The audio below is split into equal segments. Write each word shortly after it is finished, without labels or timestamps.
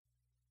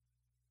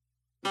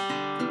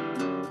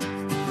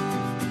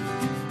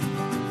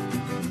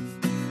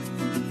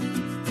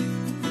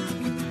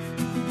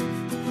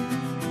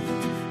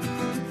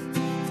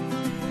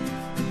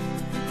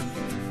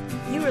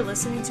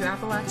listening to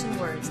Appalachian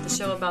Words, the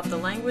show about the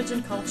language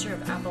and culture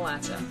of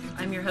Appalachia.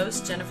 I'm your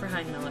host, Jennifer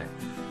Heinmiller.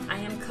 I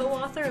am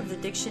co-author of the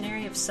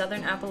Dictionary of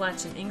Southern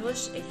Appalachian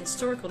English, a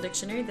historical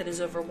dictionary that is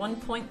over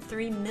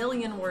 1.3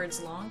 million words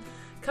long,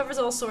 covers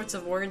all sorts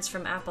of words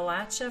from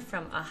Appalachia,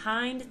 from a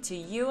hind to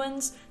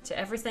Ewans to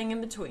everything in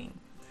between.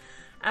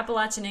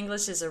 Appalachian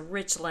English is a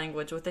rich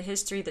language with a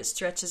history that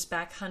stretches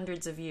back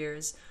hundreds of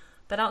years.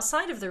 But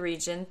outside of the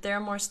region, there are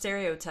more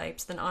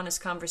stereotypes than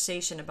honest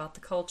conversation about the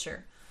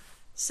culture.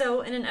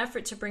 So, in an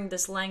effort to bring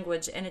this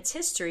language and its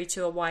history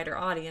to a wider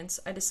audience,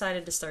 I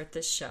decided to start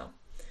this show.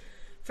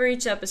 For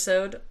each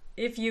episode,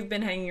 if you've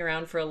been hanging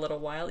around for a little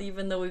while,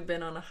 even though we've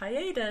been on a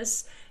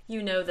hiatus,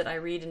 you know that I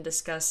read and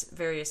discuss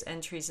various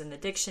entries in the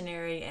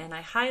dictionary, and I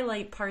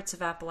highlight parts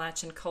of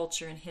Appalachian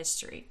culture and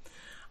history.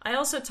 I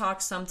also talk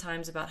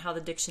sometimes about how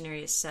the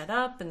dictionary is set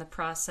up and the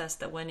process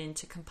that went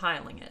into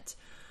compiling it.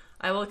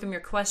 I welcome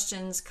your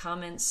questions,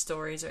 comments,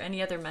 stories, or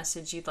any other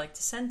message you'd like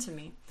to send to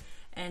me.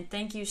 And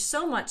thank you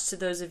so much to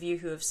those of you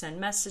who have sent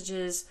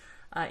messages,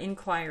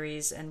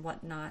 inquiries, and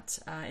whatnot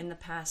in the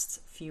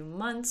past few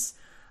months.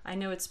 I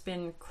know it's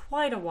been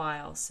quite a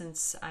while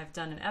since I've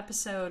done an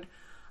episode.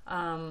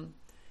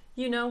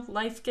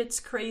 Life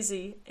gets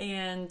crazy,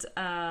 and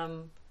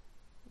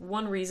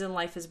one reason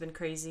life has been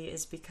crazy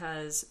is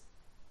because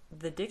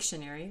the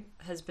dictionary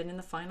has been in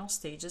the final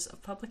stages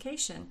of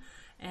publication,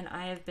 and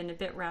I have been a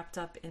bit wrapped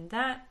up in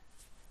that,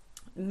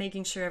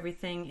 making sure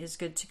everything is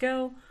good to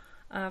go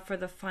for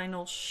the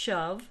final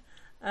shove,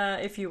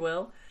 if you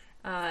will,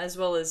 as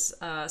well as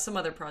some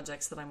other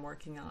projects that I'm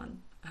working on.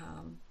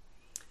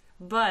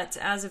 But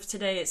as of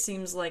today, it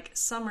seems like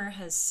summer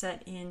has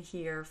set in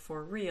here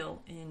for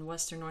real in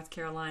western North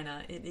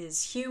Carolina. It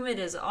is humid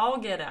as all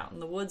get out,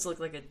 and the woods look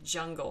like a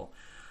jungle.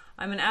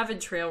 I'm an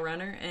avid trail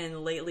runner,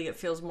 and lately it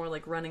feels more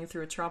like running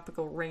through a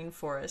tropical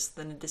rainforest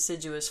than a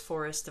deciduous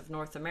forest of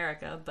North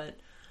America, but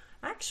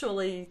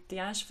actually, the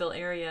Asheville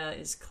area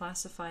is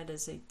classified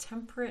as a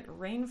temperate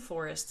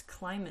rainforest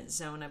climate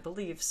zone, I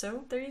believe.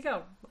 So there you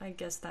go. I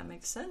guess that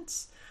makes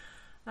sense.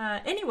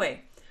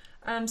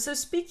 So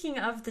speaking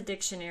of the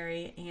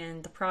dictionary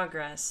and the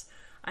progress,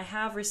 I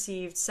have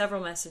received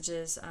several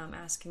messages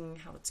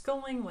asking how it's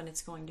going, when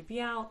it's going to be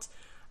out,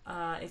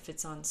 if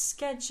it's on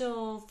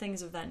schedule,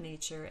 things of that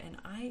nature. And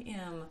I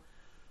am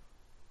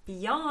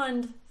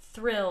beyond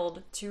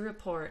thrilled to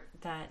report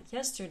that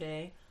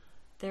yesterday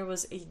there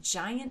was a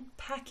giant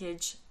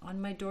package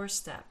on my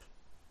doorstep.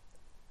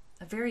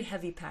 A very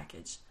heavy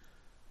package.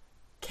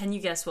 Can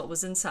you guess what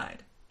was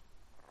inside?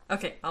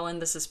 Okay, I'll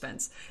end the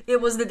suspense.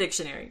 It was the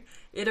dictionary.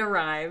 It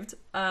arrived.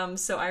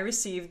 So I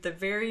received the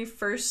very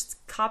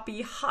first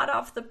copy hot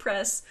off the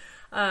press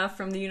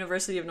from the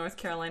University of North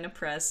Carolina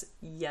Press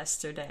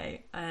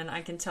yesterday. And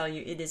I can tell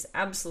you it is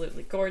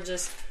absolutely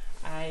gorgeous.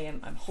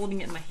 I'm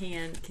holding it in my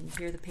hand. Can you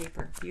hear the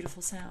paper?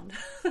 Beautiful sound.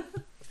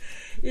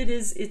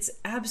 It's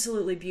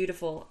absolutely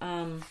beautiful.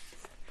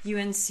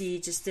 UNC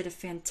just did a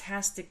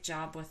fantastic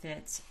job with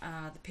it.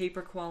 The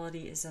paper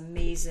quality is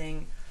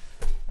amazing.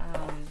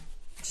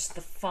 Just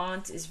the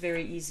font is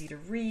very easy to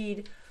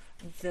read.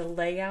 The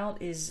layout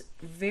is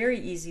very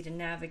easy to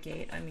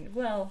navigate. I mean,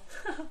 well,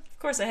 of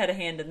course I had a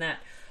hand in that,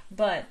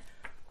 but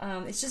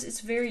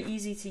it's very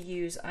easy to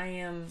use. I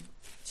am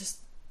just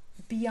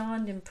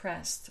beyond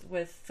impressed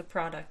with the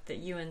product that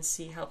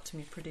UNC helped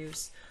me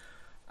produce.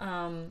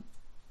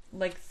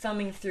 Like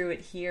thumbing through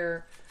it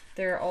here,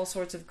 there are all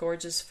sorts of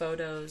gorgeous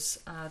photos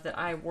that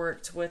I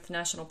worked with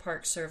National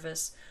Park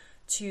Service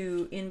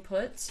to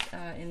input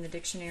in the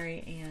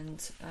dictionary,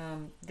 and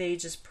they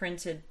just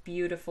printed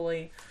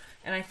beautifully.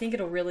 And I think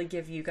it'll really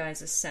give you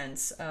guys a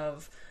sense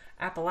of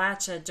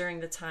Appalachia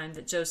during the time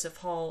that Joseph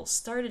Hall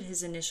started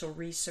his initial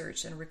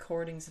research and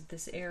recordings of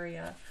this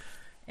area.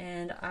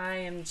 And I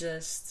am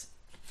just,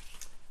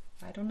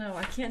 I don't know,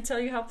 I can't tell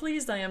you how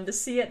pleased I am to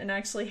see it and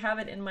actually have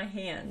it in my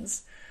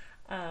hands.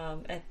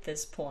 At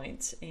this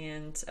point,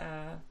 and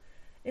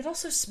it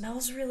also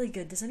smells really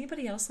good. Does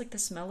anybody else like the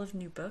smell of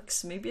new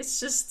books? Maybe it's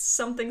just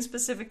something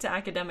specific to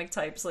academic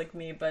types like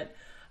me, but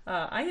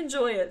I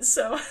enjoy it,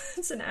 so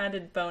it's an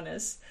added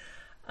bonus.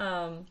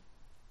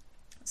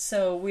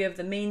 So we have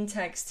the main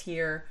text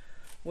here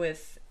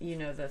with,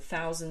 the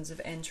thousands of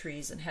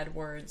entries and head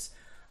words.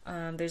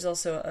 There's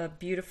also a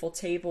beautiful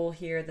table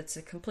here that's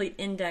a complete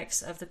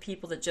index of the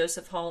people that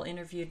Joseph Hall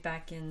interviewed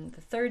back in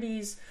the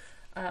 30s.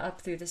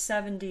 Up through the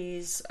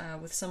 70s,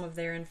 with some of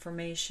their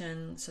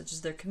information, such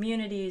as their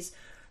communities,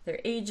 their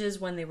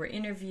ages, when they were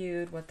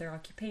interviewed, what their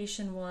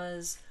occupation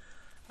was.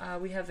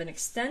 We have an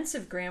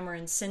extensive grammar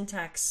and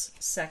syntax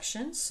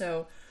section,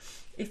 so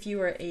if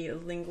you are a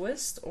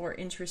linguist or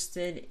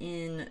interested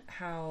in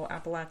how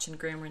Appalachian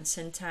grammar and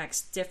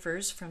syntax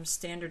differs from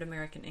standard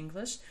American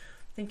English,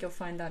 I think you'll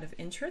find that of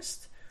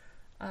interest.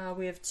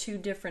 We have 2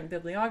 different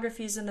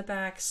bibliographies in the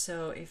back,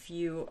 so if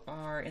you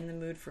are in the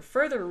mood for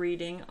further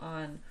reading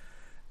on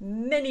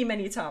many,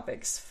 many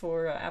topics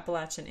for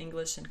Appalachian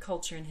English and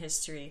culture and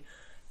history,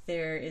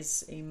 there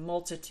is a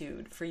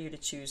multitude for you to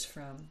choose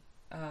from.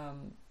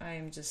 I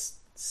am just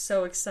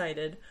so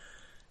excited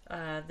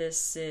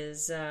This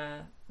is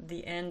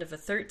the end of a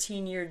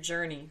 13-year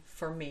journey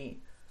for me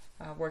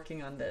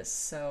working on this.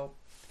 So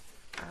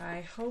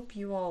I hope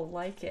you all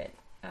like it.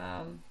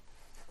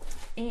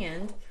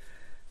 And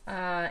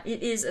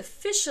it is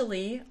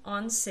officially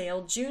on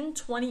sale June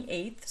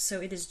 28th. So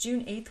it is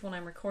June 8th when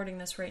I'm recording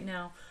this right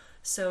now.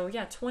 So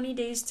yeah, 20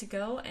 days to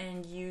go,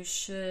 and you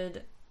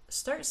should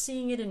start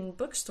seeing it in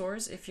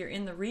bookstores if you're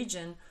in the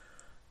region.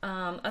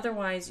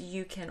 Otherwise,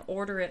 you can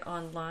order it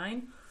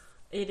online.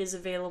 It is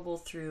available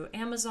through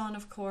Amazon,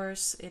 of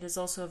course. It is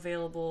also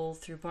available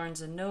through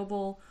Barnes &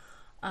 Noble.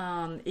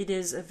 It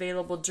is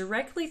available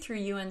directly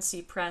through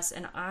UNC Press,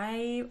 and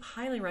I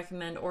highly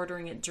recommend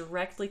ordering it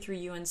directly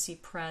through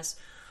UNC Press.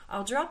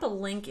 I'll drop a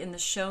link in the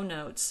show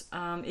notes.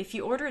 If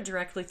you order it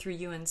directly through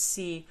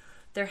UNC,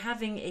 they're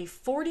having a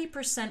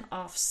 40%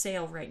 off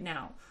sale right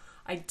now.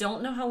 I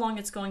don't know how long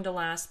it's going to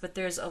last, but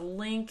there's a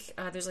link,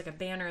 there's like a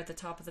banner at the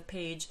top of the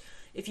page.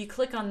 If you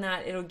click on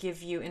that, it'll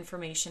give you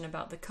information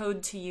about the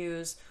code to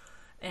use,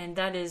 and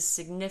that is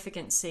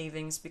significant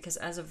savings because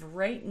as of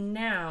right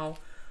now,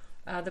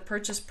 the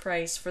purchase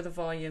price for the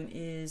volume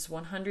is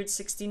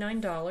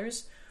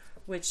 $169,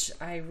 which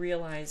I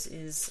realize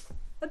is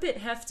a bit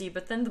hefty,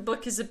 but then the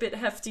book is a bit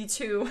hefty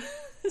too.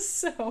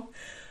 So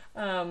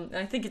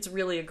I think it's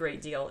really a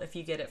great deal if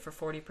you get it for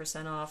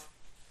 40% off.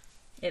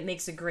 It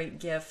makes a great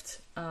gift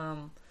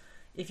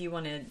if you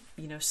want to,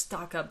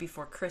 stock up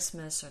before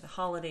Christmas or the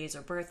holidays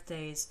or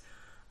birthdays.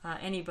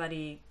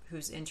 Anybody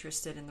who's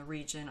interested in the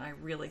region, I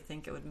really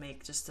think it would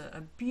make just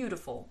a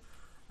beautiful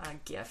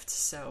gift.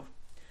 So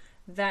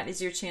that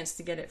is your chance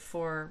to get it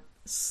for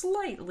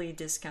slightly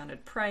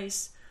discounted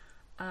price.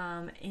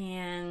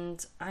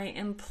 And I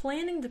am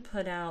planning to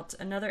put out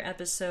another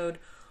episode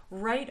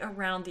right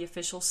around the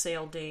official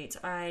sale date.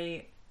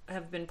 I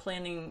have been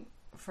planning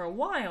for a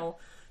while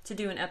to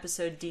do an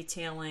episode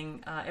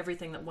detailing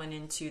everything that went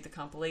into the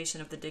compilation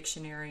of the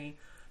dictionary,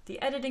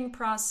 the editing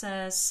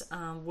process,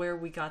 where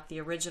we got the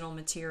original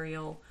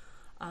material,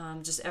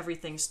 just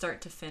everything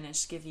start to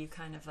finish, give you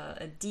kind of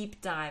a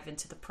deep dive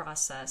into the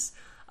process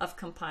of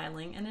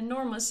compiling an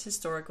enormous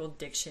historical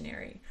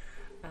dictionary.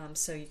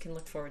 So you can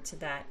look forward to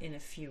that in a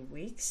few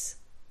weeks.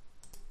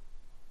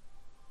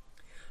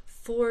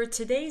 For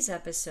today's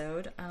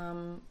episode,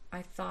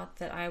 I thought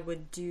that I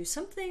would do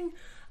something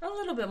a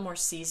little bit more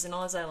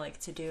seasonal, as I like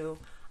to do,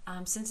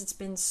 since it's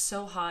been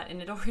so hot and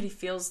it already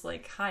feels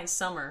like high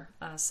summer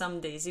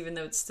some days, even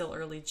though it's still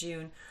early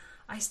June.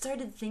 I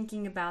started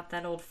thinking about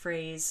that old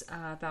phrase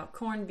about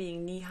corn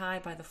being knee-high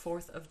by the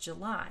 4th of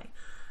July.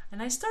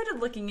 And I started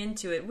looking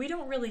into it. We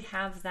don't really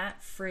have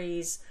that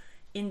phrase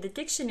in the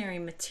dictionary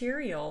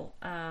material,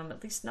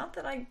 at least not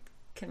that I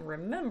can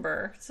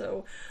remember.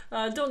 So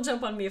don't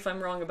jump on me if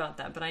I'm wrong about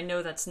that, but I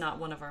know that's not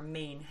one of our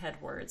main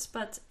head words.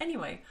 But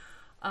anyway,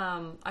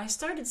 I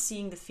started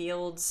seeing the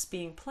fields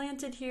being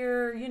planted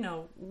here,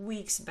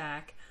 weeks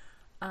back.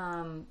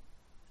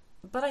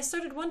 But I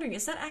started wondering,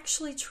 is that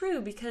actually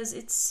true? Because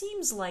it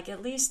seems like,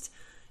 at least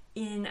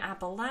in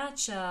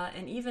Appalachia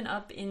and even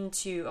up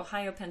into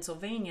Ohio,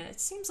 Pennsylvania, it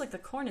seems like the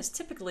corn is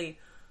typically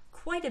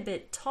quite a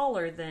bit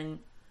taller than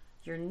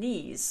your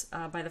knees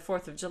by the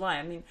 4th of July.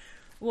 I mean,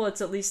 well,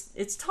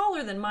 it's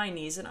taller than my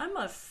knees, and I'm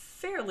a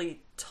fairly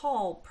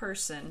tall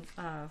person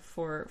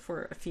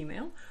for a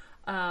female.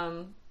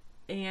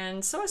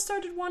 And so I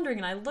started wondering,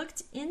 and I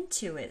looked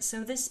into it.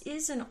 So this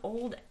is an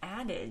old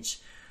adage.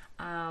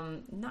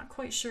 Not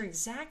quite sure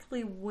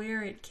exactly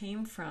where it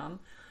came from.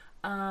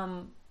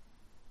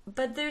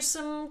 But there's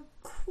some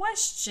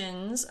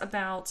questions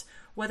about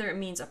whether it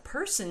means a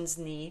person's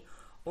knee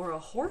or a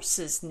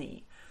horse's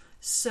knee.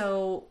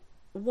 So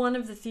one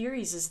of the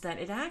theories is that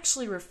it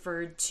actually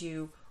referred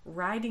to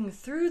riding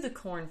through the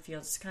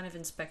cornfields to kind of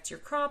inspect your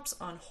crops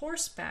on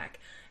horseback,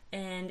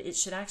 and it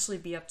should actually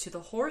be up to the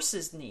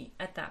horse's knee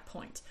at that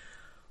point,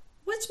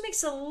 which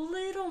makes a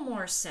little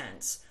more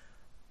sense,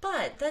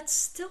 but that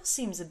still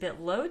seems a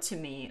bit low to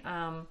me.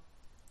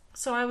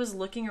 So I was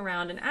looking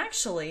around, and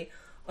actually,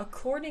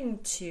 according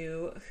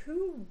to,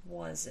 who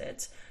was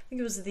it? I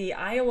think it was the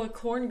Iowa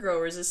Corn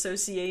Growers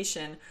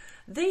Association.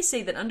 They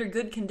say that under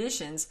good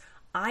conditions,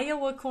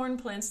 Iowa corn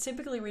plants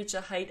typically reach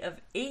a height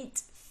of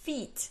 8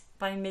 feet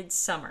by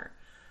midsummer.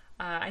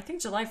 I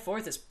think July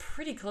 4th is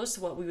pretty close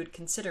to what we would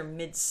consider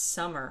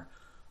midsummer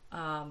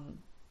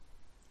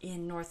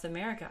in North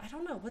America. I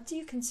don't know. What do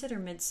you consider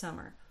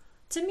midsummer?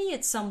 To me,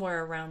 it's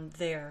somewhere around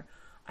there.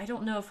 I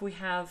don't know if we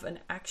have an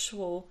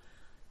actual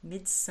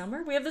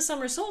midsummer. We have the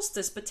summer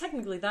solstice, but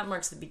technically that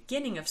marks the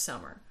beginning of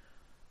summer.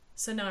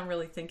 So now I'm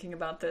really thinking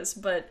about this,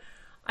 but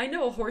I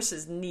know a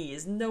horse's knee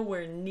is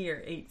nowhere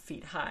near 8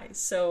 feet high,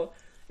 so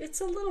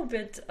it's a little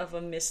bit of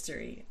a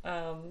mystery.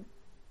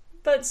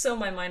 But so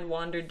my mind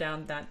wandered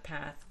down that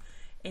path,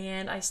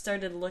 and I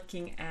started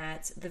looking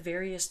at the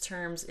various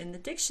terms in the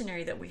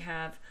dictionary that we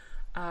have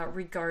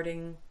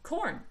regarding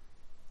corn.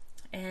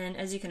 And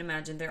as you can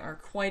imagine, there are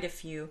quite a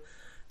few.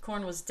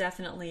 Corn was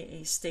definitely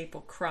a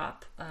staple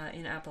crop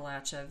in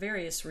Appalachia,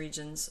 various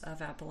regions of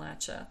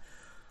Appalachia.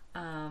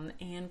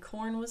 And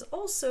corn was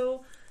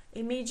also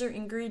a major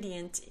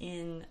ingredient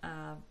in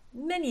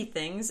many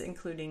things,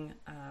 including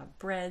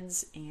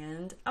breads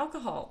and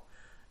alcohol.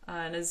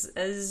 And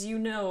as you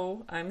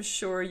know, I'm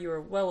sure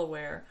you're well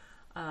aware,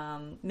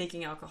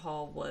 making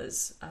alcohol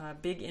was a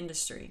big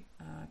industry,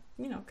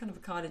 kind of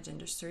a cottage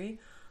industry,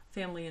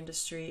 family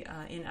industry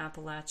in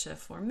Appalachia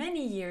for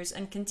many years,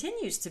 and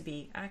continues to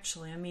be,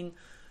 actually. I mean,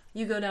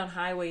 you go down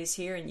highways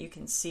here and you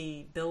can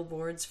see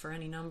billboards for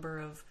any number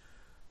of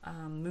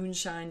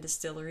moonshine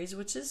distilleries,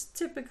 which is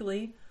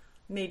typically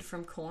made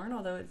from corn,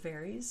 although it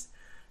varies.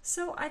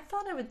 So I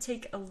thought I would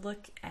take a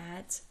look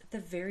at the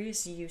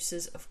various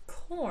uses of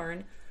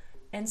corn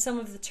and some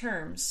of the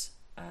terms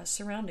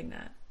surrounding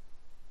that.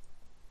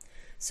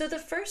 So the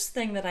first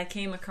thing that I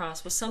came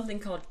across was something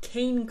called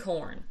cane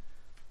corn,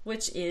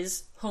 which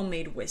is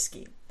homemade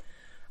whiskey.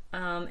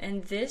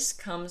 And this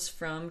comes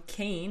from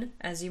Cain,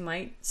 as you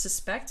might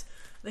suspect,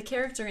 the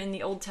character in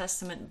the Old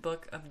Testament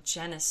book of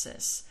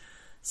Genesis.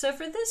 So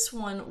for this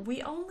one,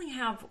 we only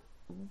have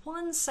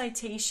one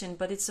citation,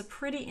 but it's a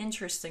pretty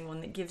interesting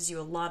one that gives you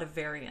a lot of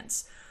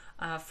variance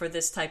for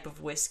this type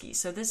of whiskey.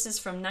 So this is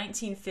from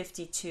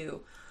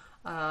 1952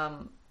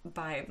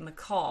 by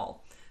McCall,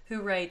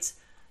 who writes,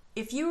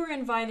 "If you were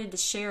invited to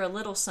share a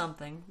little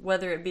something,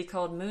 whether it be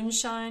called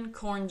moonshine,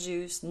 corn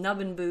juice,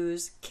 nubbin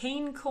booze,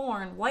 cane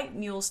corn, white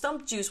mule,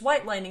 stump juice,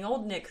 white lightning,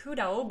 old Nick,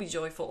 hoodah, oh be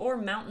joyful, or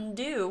Mountain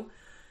Dew,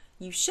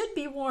 you should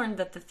be warned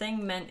that the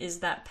thing meant is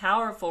that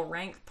powerful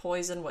rank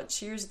poison what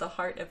cheers the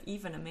heart of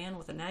even a man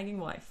with a nagging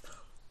wife."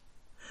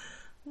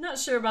 I'm not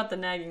sure about the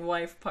nagging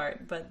wife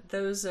part, but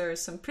those are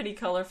some pretty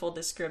colorful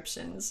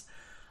descriptions.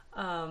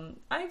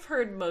 I've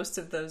heard most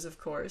of those, of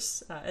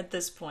course, at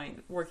this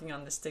point, working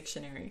on this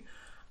dictionary.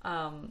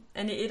 And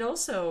it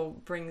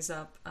also brings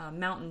up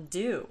Mountain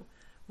Dew,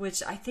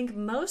 which I think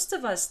most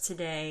of us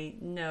today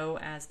know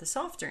as the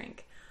soft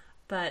drink.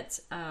 But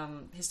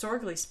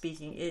historically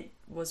speaking, it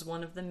was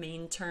one of the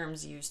main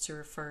terms used to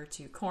refer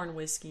to corn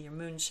whiskey or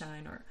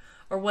moonshine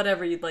or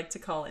whatever you'd like to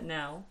call it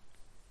now.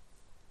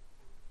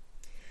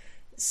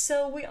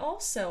 So we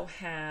also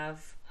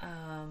have,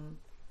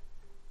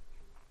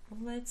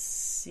 let's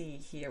see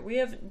here, we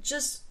have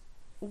just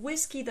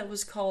whiskey that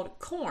was called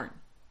corn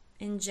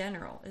in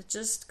general. It's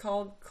just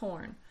called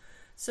corn.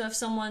 So if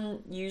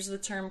someone used the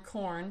term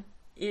corn,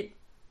 it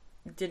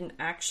didn't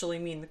actually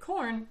mean the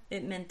corn,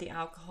 it meant the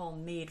alcohol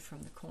made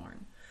from the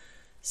corn.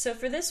 So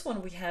for this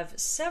one, we have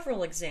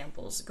several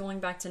examples going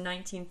back to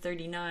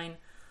 1939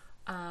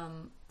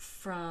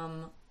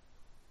 from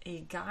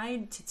a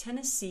guide to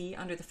Tennessee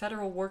under the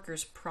Federal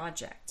Workers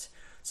Project.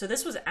 So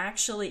this was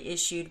actually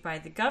issued by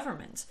the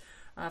government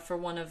for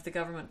one of the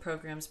government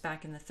programs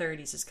back in the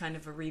 30s as kind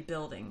of a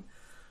rebuilding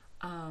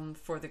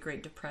for the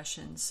Great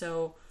Depression.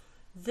 So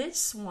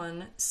this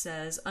one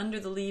says, under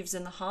the leaves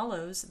in the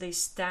hollows, they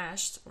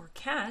stashed or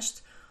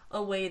cached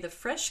away the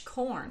fresh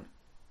corn,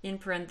 in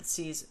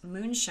parentheses,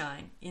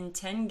 moonshine, in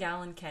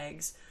 10-gallon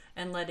kegs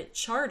and let it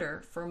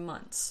charter for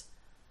months.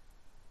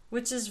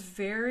 Which is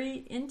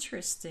very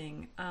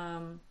interesting,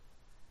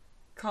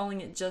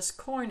 calling it just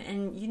corn.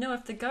 And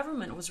if the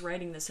government was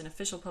writing this in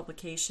official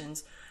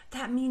publications,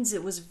 that means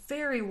it was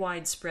very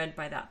widespread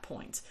by that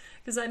point.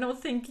 Because I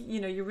don't think,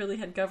 you really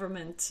had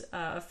government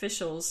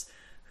officials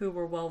who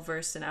were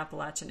well-versed in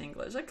Appalachian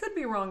English. I could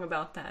be wrong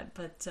about that,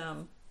 but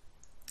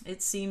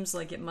it seems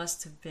like it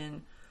must have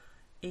been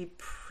a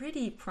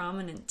pretty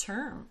prominent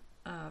term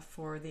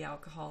for the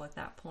alcohol at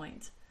that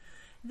point.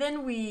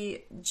 Then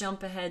we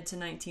jump ahead to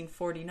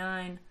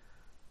 1949,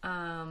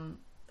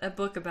 a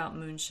book about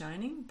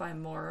moonshining by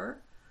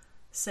Maurer,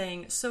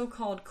 saying,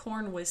 so-called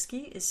corn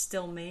whiskey is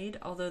still made,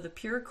 although the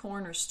pure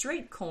corn or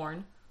straight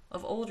corn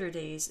of older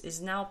days is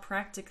now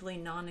practically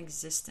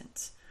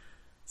non-existent.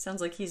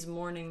 Sounds like he's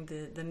mourning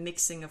the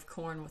mixing of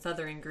corn with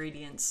other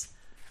ingredients,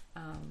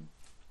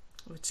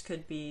 which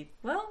could be,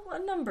 a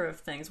number of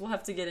things. We'll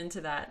have to get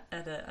into that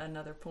at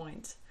another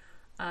point.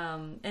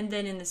 And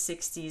then in the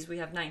 60s, we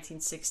have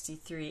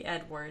 1963,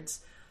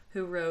 Edwards,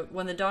 who wrote,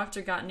 when the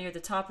doctor got near the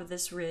top of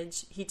this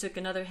ridge, he took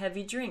another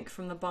heavy drink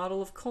from the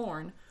bottle of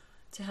corn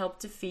to help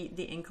defeat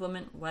the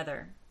inclement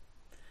weather.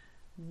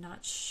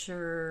 Not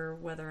sure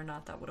whether or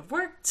not that would have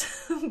worked,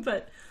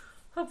 but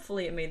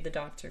hopefully it made the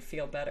doctor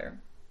feel better.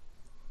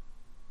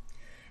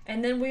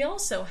 And then we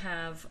also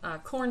have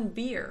corn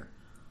beer,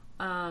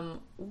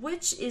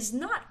 which is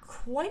not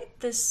quite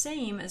the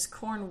same as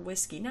corn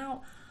whiskey.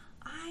 Now,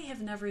 I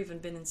have never even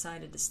been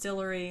inside a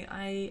distillery.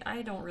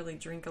 I don't really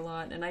drink a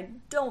lot, and I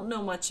don't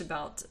know much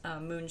about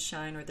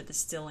moonshine or the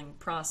distilling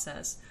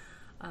process.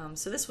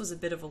 So this was a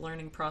bit of a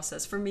learning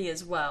process for me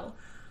as well.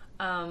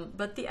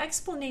 But the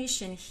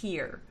explanation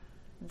here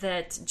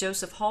that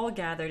Joseph Hall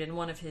gathered in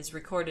one of his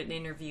recorded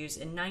interviews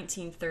in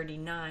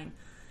 1939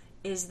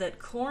 is that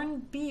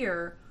corn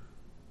beer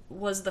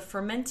was the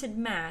fermented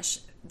mash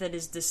that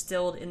is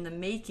distilled in the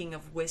making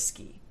of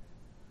whiskey.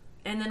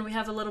 And then we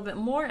have a little bit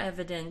more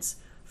evidence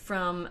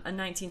from a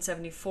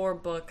 1974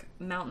 book,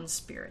 Mountain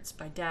Spirits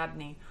by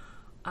Dabney,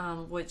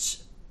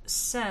 which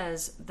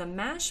says the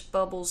mash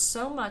bubbles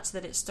so much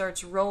that it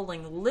starts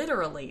rolling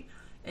literally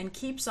and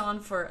keeps on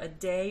for a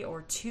day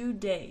or 2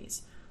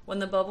 days. When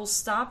the bubbles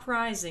stop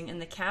rising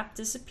and the cap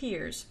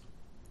disappears,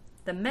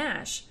 the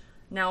mash,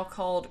 now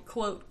called,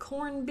 quote,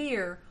 corn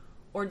beer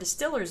or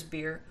distiller's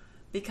beer,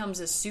 becomes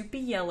a soupy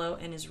yellow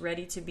and is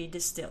ready to be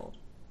distilled.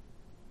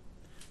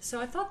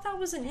 So I thought that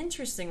was an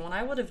interesting one.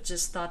 I would have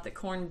just thought that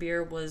corn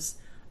beer was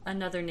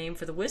another name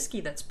for the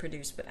whiskey that's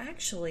produced, but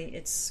actually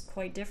it's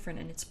quite different,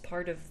 and it's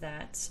part of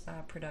that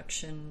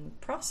production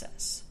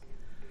process.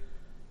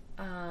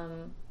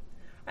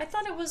 I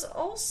thought it was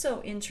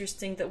also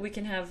interesting that we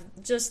can have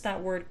just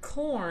that word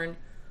corn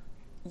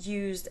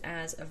used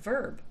as a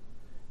verb,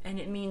 and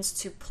it means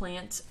to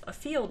plant a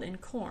field in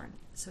corn.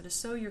 So to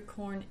sow your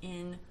corn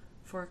in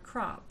for a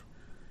crop.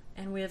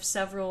 And we have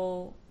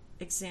several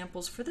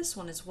examples for this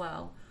one as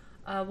well.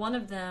 One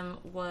of them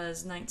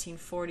was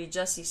 1940,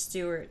 Jesse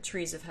Stewart,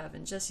 Trees of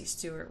Heaven. Jesse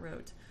Stewart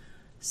wrote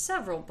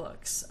several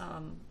books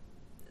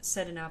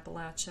set in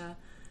Appalachia,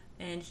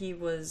 and he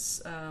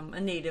was a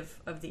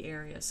native of the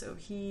area, so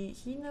he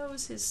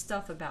knows his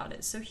stuff about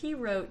it. So he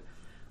wrote,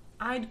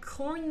 "I'd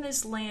corn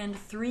this land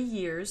 3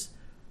 years,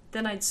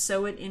 then I'd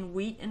sow it in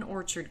wheat and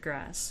orchard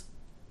grass."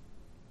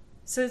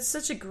 So it's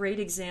such a great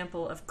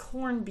example of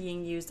corn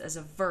being used as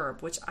a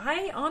verb, which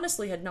I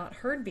honestly had not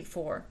heard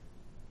before.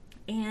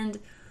 And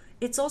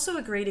it's also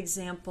a great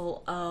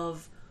example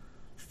of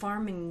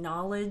farming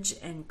knowledge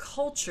and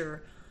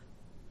culture,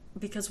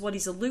 because what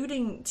he's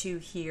alluding to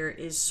here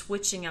is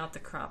switching out the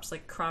crops,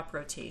 like crop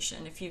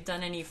rotation. If you've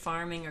done any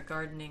farming or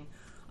gardening,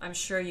 I'm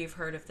sure you've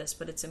heard of this,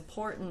 but it's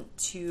important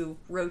to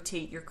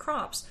rotate your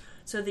crops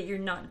so that you're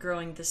not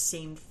growing the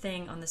same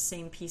thing on the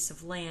same piece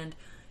of land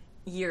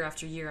year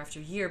after year after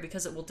year,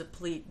 because it will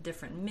deplete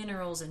different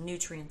minerals and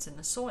nutrients in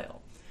the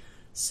soil.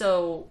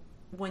 So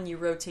when you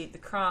rotate the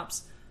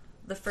crops,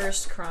 the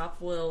first crop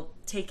will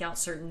take out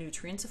certain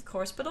nutrients, of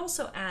course, but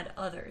also add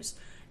others.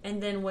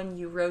 And then when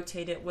you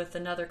rotate it with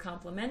another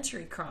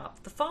complementary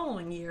crop the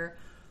following year,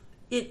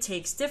 it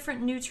takes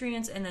different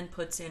nutrients and then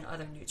puts in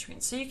other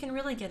nutrients. So you can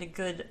really get a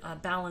good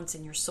balance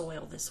in your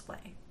soil this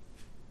way.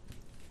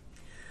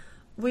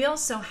 We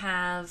also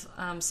have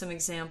some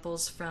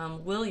examples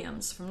from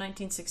Williams from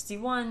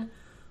 1961.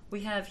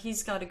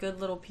 He's got a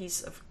good little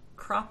piece of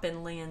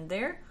cropping land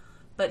there,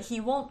 but he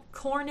won't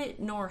corn it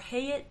nor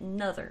hay it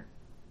nother.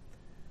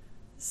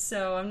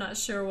 So I'm not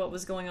sure what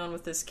was going on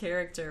with this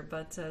character,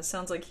 but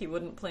sounds like he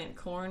wouldn't plant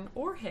corn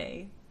or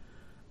hay.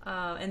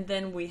 And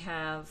then we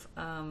have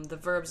the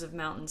Verbs of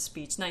Mountain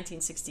speech,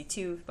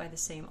 1962, by the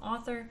same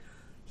author.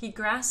 He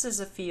grasses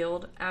a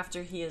field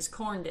after he has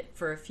corned it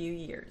for a few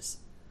years.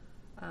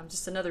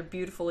 Just another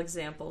beautiful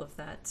example of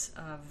that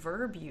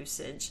verb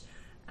usage,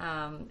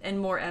 and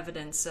more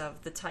evidence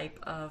of the type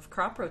of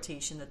crop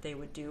rotation that they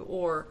would do.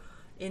 Or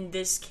in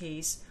this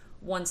case,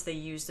 once they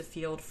used a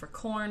field for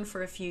corn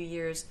for a few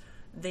years,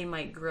 they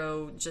might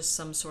grow just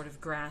some sort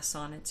of grass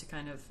on it to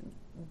kind of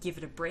give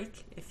it a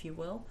break, if you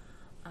will,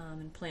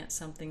 and plant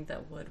something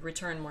that would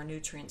return more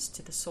nutrients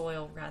to the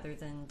soil rather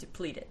than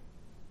deplete it.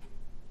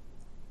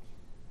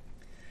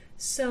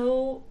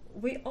 So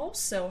we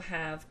also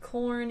have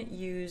corn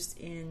used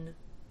in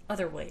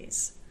other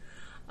ways.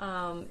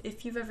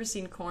 If you've ever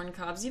seen corn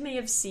cobs, you may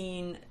have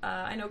seen,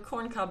 I know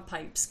corn cob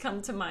pipes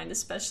come to mind,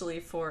 especially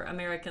for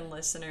American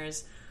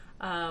listeners.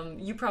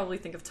 You probably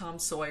think of Tom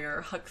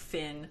Sawyer, Huck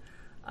Finn,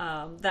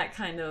 that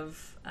kind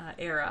of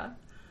era.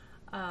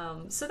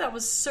 So that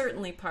was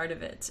certainly part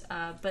of it.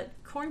 But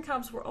corn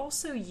cobs were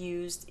also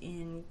used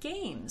in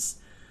games.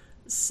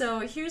 So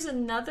here's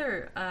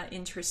another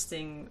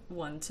interesting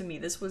one to me.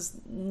 This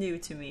was new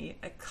to me,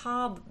 a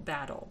cob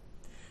battle.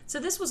 So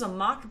this was a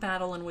mock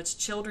battle in which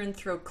children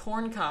throw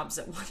corn cobs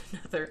at one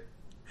another.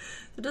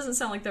 It doesn't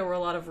sound like there were a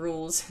lot of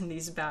rules in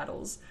these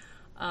battles.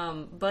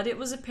 But it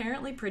was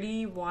apparently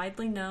pretty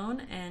widely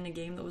known, and a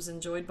game that was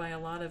enjoyed by a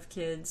lot of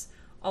kids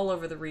all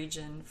over the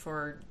region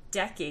for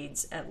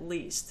decades at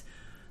least.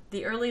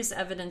 The earliest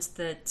evidence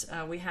that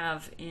we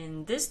have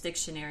in this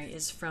dictionary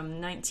is from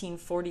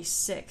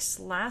 1946,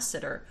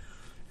 Lassiter,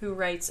 who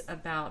writes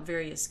about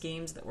various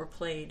games that were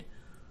played.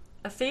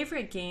 A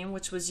favorite game,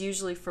 which was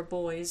usually for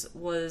boys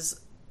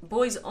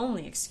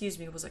only,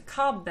 was a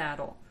cob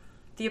battle.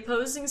 The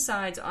opposing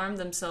sides armed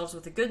themselves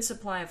with a good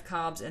supply of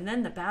cobs, and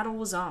then the battle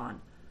was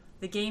on.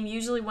 The game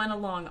usually went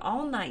along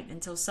all night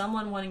until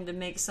someone wanting to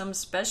make some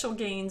special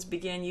gains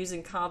began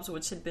using cobs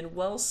which had been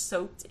well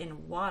soaked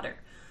in water.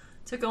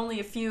 Took only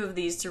a few of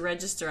these to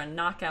register a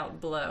knockout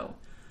blow.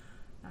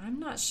 I'm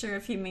not sure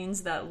if he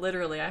means that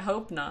literally. I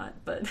hope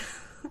not, but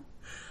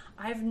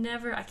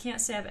I can't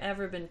say I've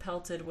ever been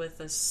pelted with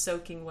a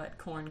soaking wet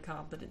corn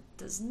cob, but it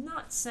does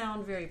not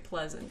sound very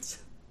pleasant.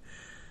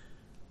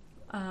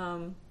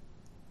 A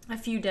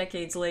few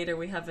decades later,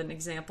 we have an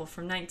example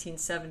from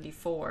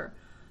 1974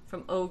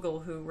 from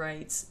Ogle, who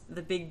writes,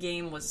 "The big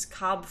game was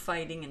cob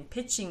fighting and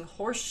pitching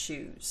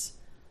horseshoes."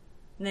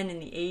 And then in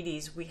the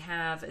 80s, we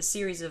have a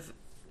series of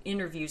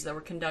interviews that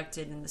were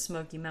conducted in the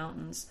Smoky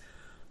Mountains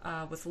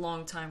with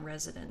longtime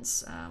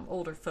residents,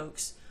 older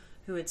folks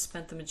who had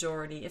spent the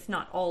majority, if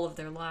not all of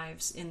their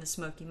lives in the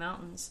Smoky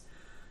Mountains.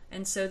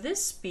 And so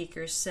this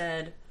speaker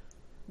said,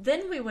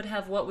 then we would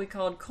have what we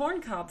called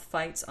corncob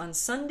fights on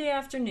Sunday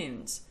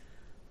afternoons.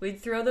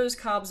 We'd throw those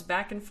cobs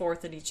back and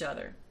forth at each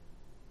other.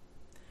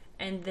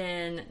 And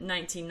then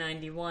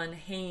 1991,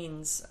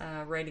 Haynes,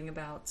 writing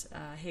about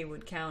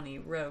Haywood County,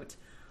 wrote,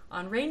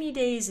 on rainy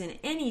days in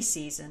any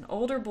season,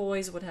 older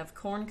boys would have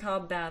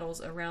corncob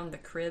battles around the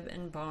crib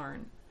and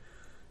barn.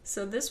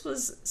 So this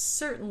was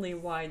certainly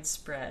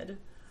widespread.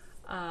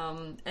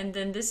 And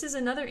then this is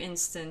another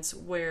instance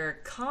where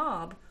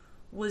cob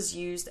was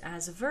used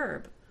as a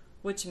verb,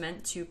 which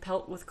meant to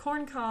pelt with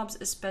corn cobs,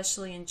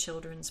 especially in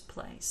children's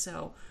play.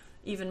 So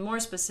even more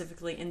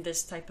specifically in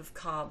this type of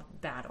cob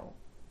battle.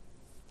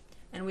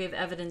 And we have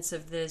evidence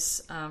of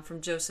this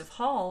from Joseph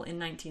Hall in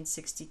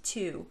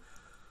 1962,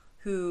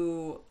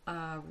 who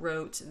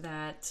wrote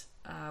that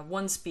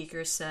one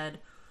speaker said,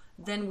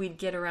 then we'd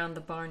get around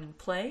the barn and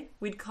play.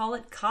 We'd call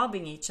it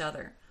cobbing each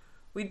other.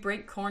 We'd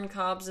break corn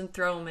cobs and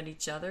throw them at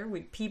each other.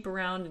 We'd peep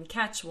around and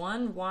catch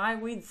one. Why,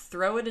 we'd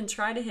throw it and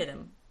try to hit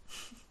him.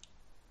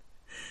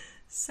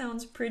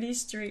 Sounds pretty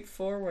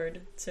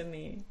straightforward to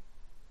me.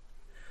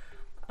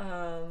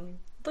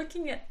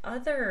 Looking at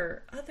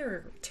other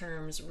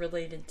terms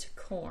related to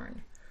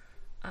corn.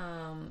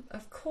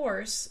 Of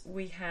course,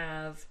 we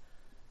have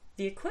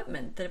the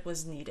equipment that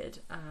was needed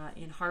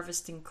in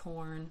harvesting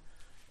corn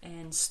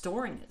and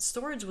storing it.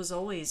 Storage was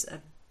always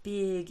a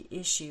big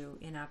issue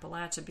in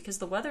Appalachia because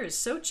the weather is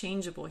so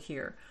changeable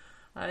here.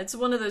 It's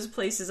one of those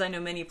places, I know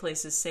many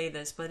places say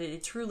this, but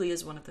it truly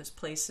is one of those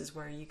places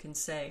where you can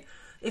say,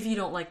 if you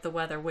don't like the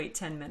weather, wait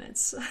 10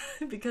 minutes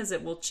because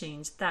it will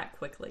change that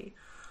quickly.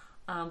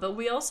 But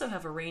we also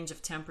have a range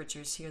of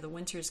temperatures here. The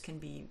winters can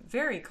be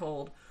very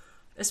cold,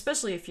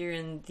 especially if you're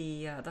in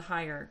the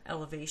higher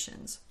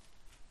elevations.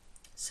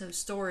 So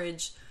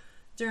storage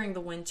during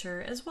the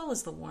winter, as well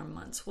as the warm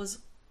months, was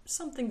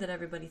something that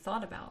everybody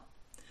thought about.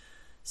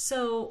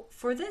 So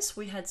for this,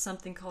 we had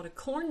something called a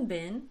corn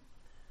bin,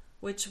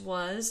 which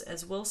was,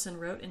 as Wilson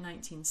wrote in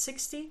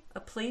 1960, a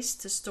place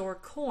to store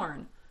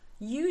corn,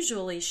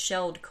 usually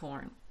shelled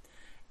corn.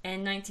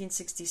 In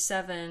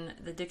 1967,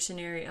 the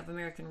Dictionary of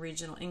American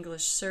Regional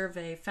English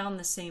Survey found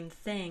the same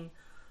thing,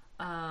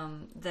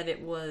 that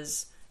it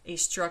was a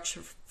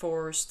structure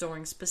for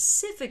storing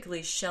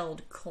specifically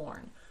shelled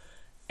corn.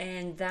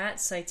 And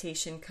that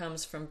citation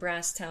comes from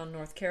Brasstown,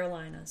 North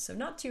Carolina, so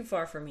not too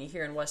far from me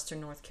here in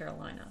western North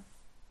Carolina.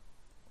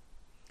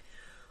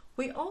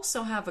 We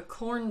also have a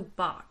corn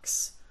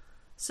box.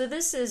 So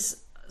this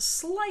is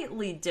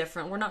slightly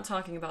different. We're not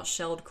talking about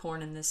shelled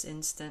corn in this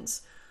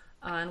instance.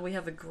 And we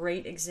have a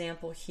great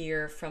example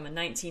here from a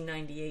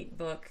 1998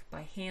 book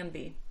by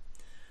Hamby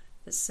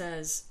that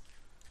says,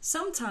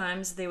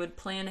 sometimes they would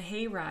plan a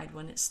hayride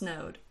when it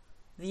snowed.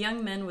 The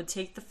young men would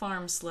take the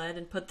farm sled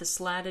and put the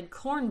slatted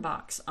corn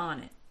box on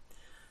it.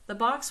 The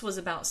box was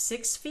about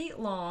 6 feet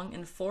long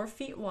and 4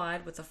 feet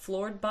wide with a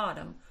floored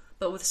bottom,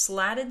 but with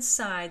slatted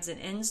sides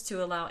and ends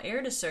to allow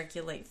air to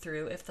circulate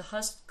through if the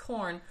husked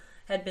corn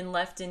had been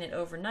left in it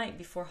overnight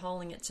before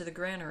hauling it to the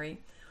granary,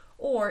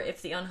 or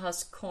if the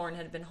unhusked corn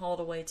had been hauled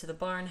away to the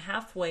barn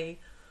hallway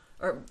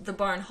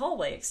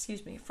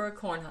for a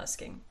corn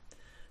husking.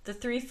 The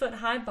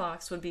 3-foot-high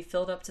box would be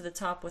filled up to the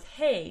top with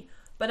hay,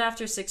 but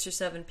after 6 or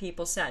 7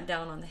 people sat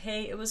down on the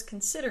hay, it was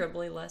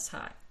considerably less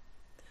high,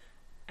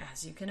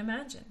 as you can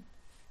imagine.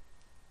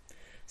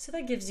 So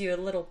that gives you a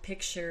little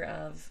picture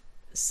of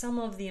some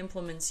of the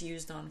implements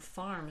used on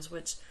farms,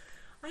 which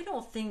I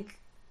don't think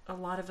a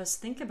lot of us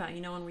think about.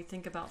 When we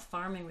think about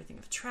farming, we think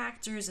of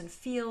tractors and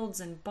fields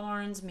and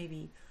barns,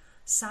 maybe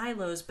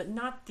silos, but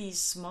not these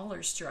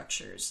smaller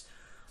structures,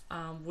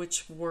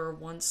 which were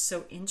once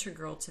so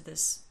integral to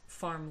this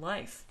farm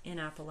life in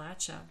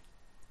Appalachia.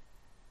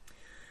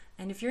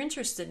 And if you're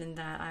interested in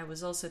that, I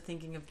was also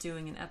thinking of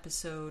doing an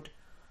episode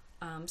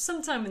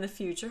sometime in the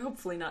future,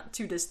 hopefully not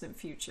too distant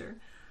future,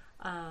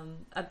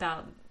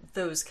 about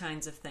those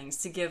kinds of things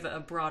to give a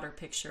broader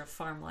picture of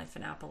farm life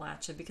in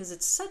Appalachia, because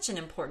it's such an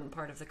important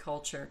part of the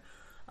culture,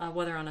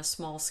 whether on a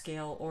small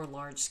scale or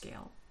large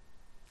scale.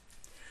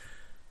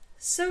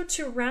 So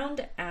to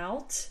round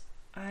out,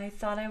 I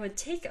thought I would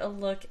take a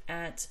look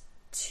at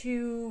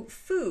 2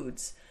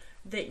 foods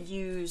that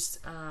used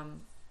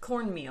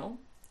cornmeal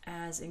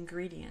as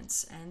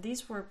ingredients, and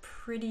these were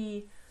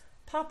pretty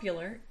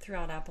popular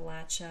throughout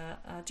Appalachia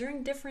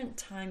during different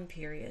time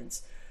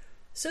periods.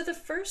 So the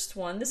first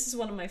one, this is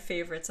one of my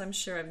favorites. I'm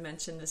sure I've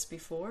mentioned this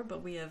before,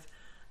 but we have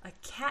a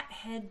cat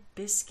head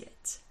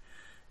biscuit.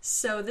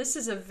 So this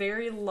is a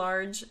very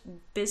large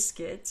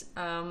biscuit,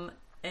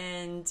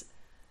 and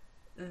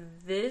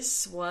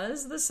this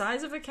was the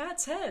size of a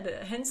cat's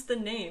head, hence the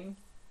name.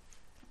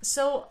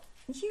 So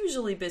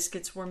usually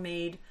biscuits were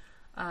made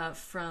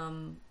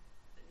from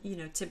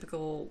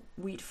typical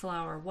wheat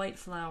flour, white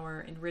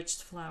flour,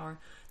 enriched flour,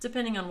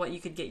 depending on what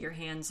you could get your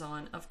hands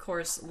on. Of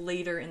course,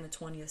 later in the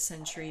 20th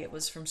century, it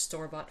was from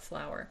store-bought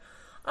flour.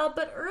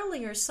 But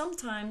earlier,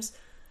 sometimes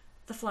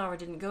the flour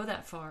didn't go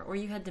that far, or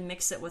you had to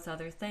mix it with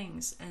other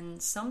things.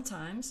 And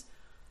sometimes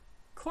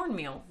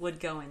cornmeal would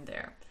go in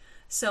there.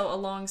 So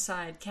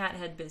alongside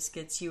cathead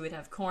biscuits, you would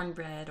have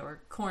cornbread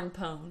or corn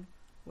pone,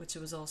 which it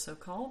was also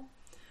called.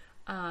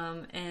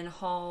 And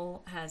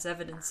Hall has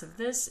evidence of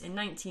this. In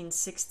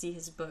 1960,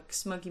 his book,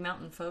 Smoky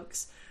Mountain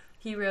Folks,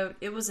 he wrote,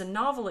 "It was a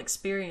novel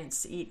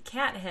experience to eat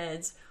cat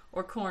heads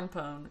or corn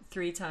pone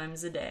 3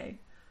 times a day."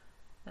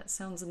 That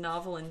sounds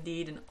novel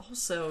indeed, and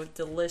also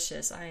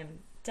delicious. I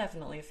am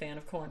definitely a fan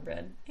of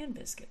cornbread and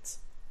biscuits.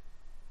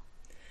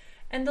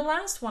 And the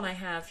last one I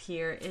have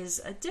here is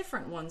a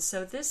different one.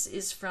 So this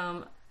is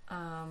from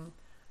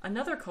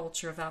another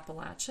culture of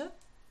Appalachia.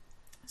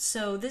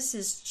 So this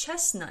is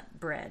chestnut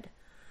bread.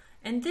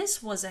 And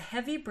this was a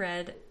heavy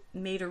bread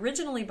made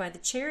originally by the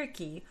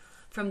Cherokee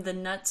from the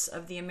nuts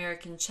of the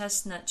American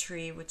chestnut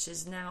tree, which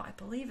is now, I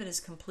believe it is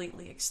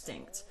completely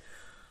extinct.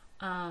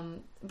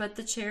 But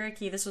the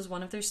Cherokee, this was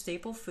one of their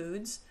staple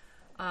foods,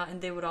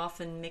 and they would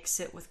often mix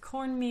it with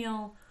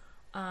cornmeal,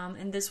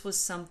 and this was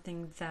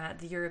something that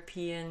the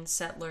European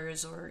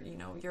settlers or,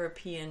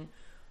 European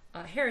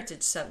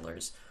heritage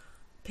settlers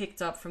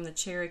picked up from the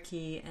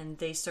Cherokee, and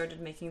they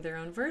started making their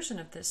own version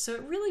of this. So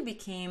it really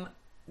became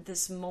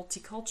this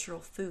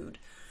multicultural food,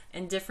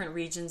 and different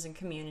regions and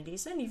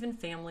communities and even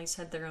families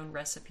had their own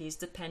recipes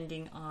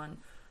depending on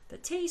the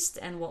taste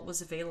and what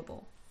was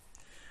available.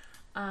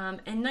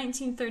 In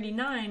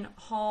 1939,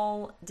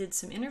 Hall did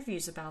some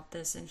interviews about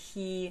this, and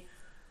he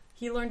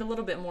learned a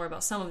little bit more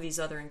about some of these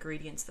other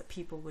ingredients that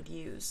people would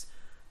use.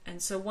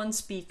 And so one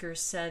speaker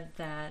said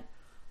that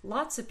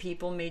lots of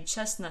people made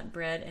chestnut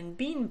bread and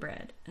bean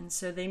bread, and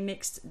so they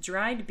mixed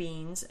dried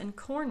beans and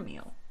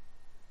cornmeal.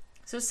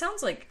 So it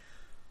sounds like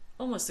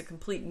almost a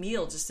complete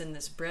meal just in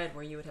this bread,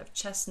 where you would have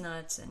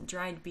chestnuts and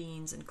dried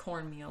beans and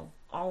cornmeal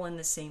all in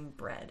the same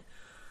bread.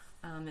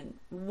 And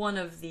one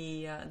of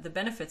the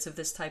benefits of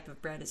this type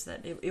of bread is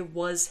that it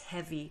was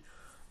heavy,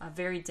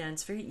 very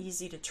dense, very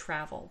easy to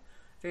travel,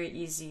 very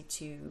easy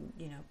to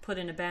put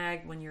in a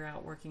bag when you're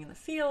out working in the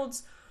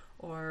fields,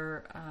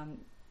 or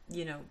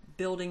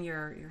building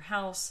your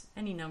house,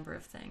 any number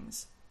of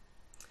things.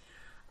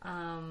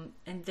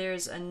 And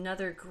there's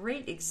another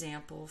great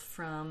example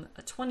from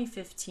a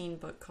 2015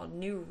 book called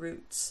New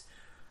Roots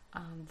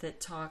that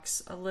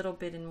talks a little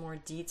bit in more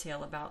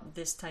detail about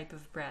this type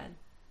of bread.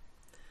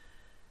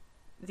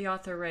 The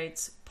author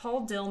writes,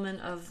 "Paul Dillman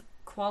of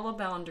Qualla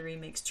Boundary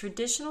makes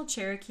traditional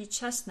Cherokee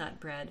chestnut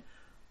bread,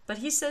 but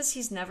he says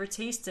he's never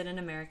tasted an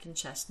American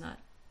chestnut,"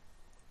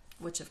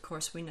 which of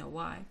course we know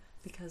why,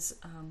 because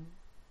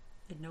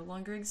it no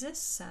longer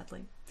exists,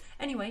 sadly.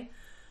 Anyway,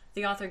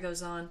 the author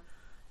goes on,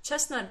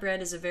 "Chestnut bread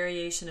is a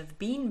variation of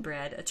bean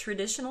bread, a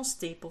traditional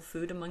staple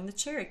food among the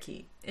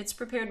Cherokee. It's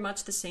prepared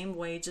much the same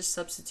way, just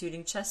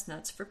substituting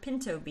chestnuts for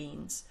pinto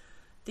beans.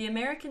 The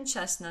American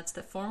chestnuts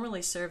that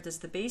formerly served as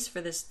the base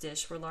for this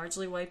dish were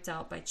largely wiped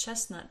out by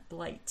chestnut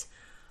blight,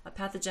 a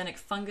pathogenic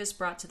fungus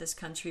brought to this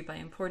country by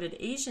imported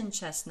Asian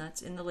chestnuts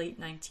in the late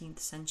 19th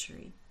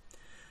century.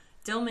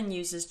 Dillman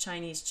uses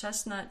Chinese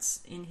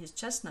chestnuts in his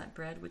chestnut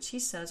bread, which he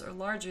says are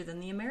larger than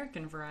the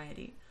American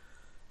variety."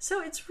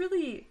 So it's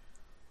really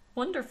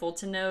wonderful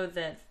to know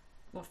that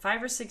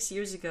 5 or 6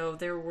 years ago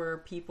there were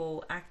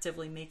people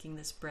actively making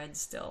this bread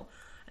still.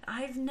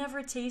 I've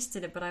never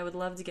tasted it, but I would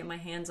love to get my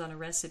hands on a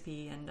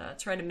recipe and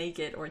try to make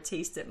it or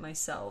taste it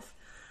myself.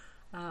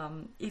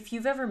 If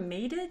you've ever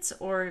made it,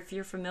 or if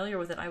you're familiar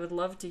with it, I would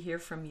love to hear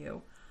from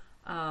you.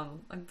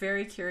 I'm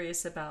very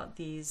curious about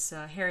these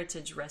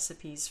heritage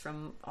recipes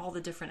from all the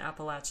different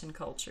Appalachian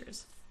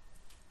cultures.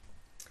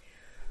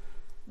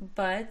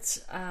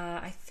 But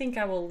I think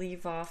I will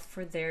leave off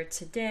for there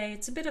today.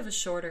 It's a bit of a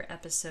shorter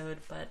episode,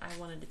 but I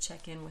wanted to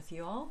check in with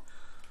you all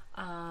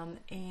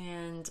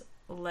and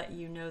let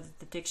you know that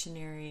the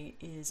dictionary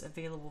is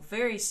available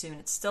very soon.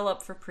 It's still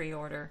up for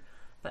pre-order,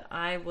 but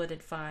I would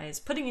advise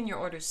putting in your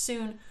orders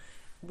soon.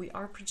 We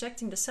are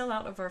projecting to sell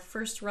out of our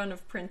first run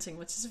of printing,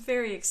 which is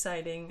very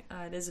exciting.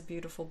 It is a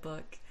beautiful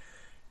book.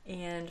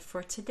 And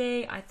for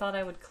today, I thought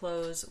I would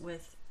close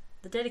with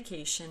the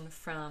dedication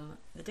from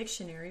the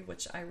dictionary,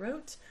 which I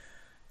wrote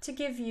to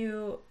give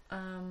you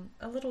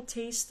a little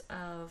taste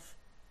of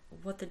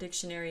what the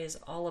dictionary is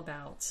all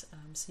about,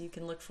 so you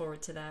can look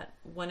forward to that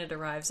when it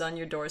arrives on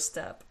your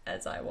doorstep,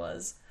 as I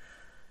was.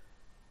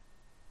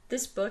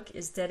 "This book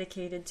is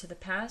dedicated to the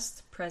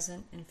past,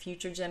 present, and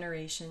future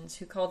generations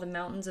who call the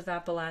mountains of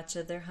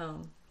Appalachia their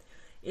home.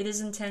 It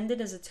is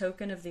intended as a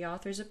token of the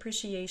author's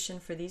appreciation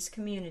for these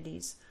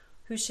communities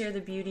who share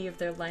the beauty of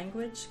their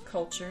language,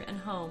 culture, and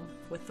home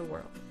with the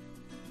world."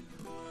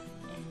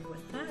 And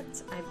with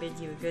that, I bid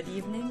you a good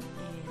evening,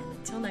 and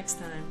until next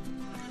time,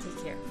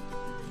 take care.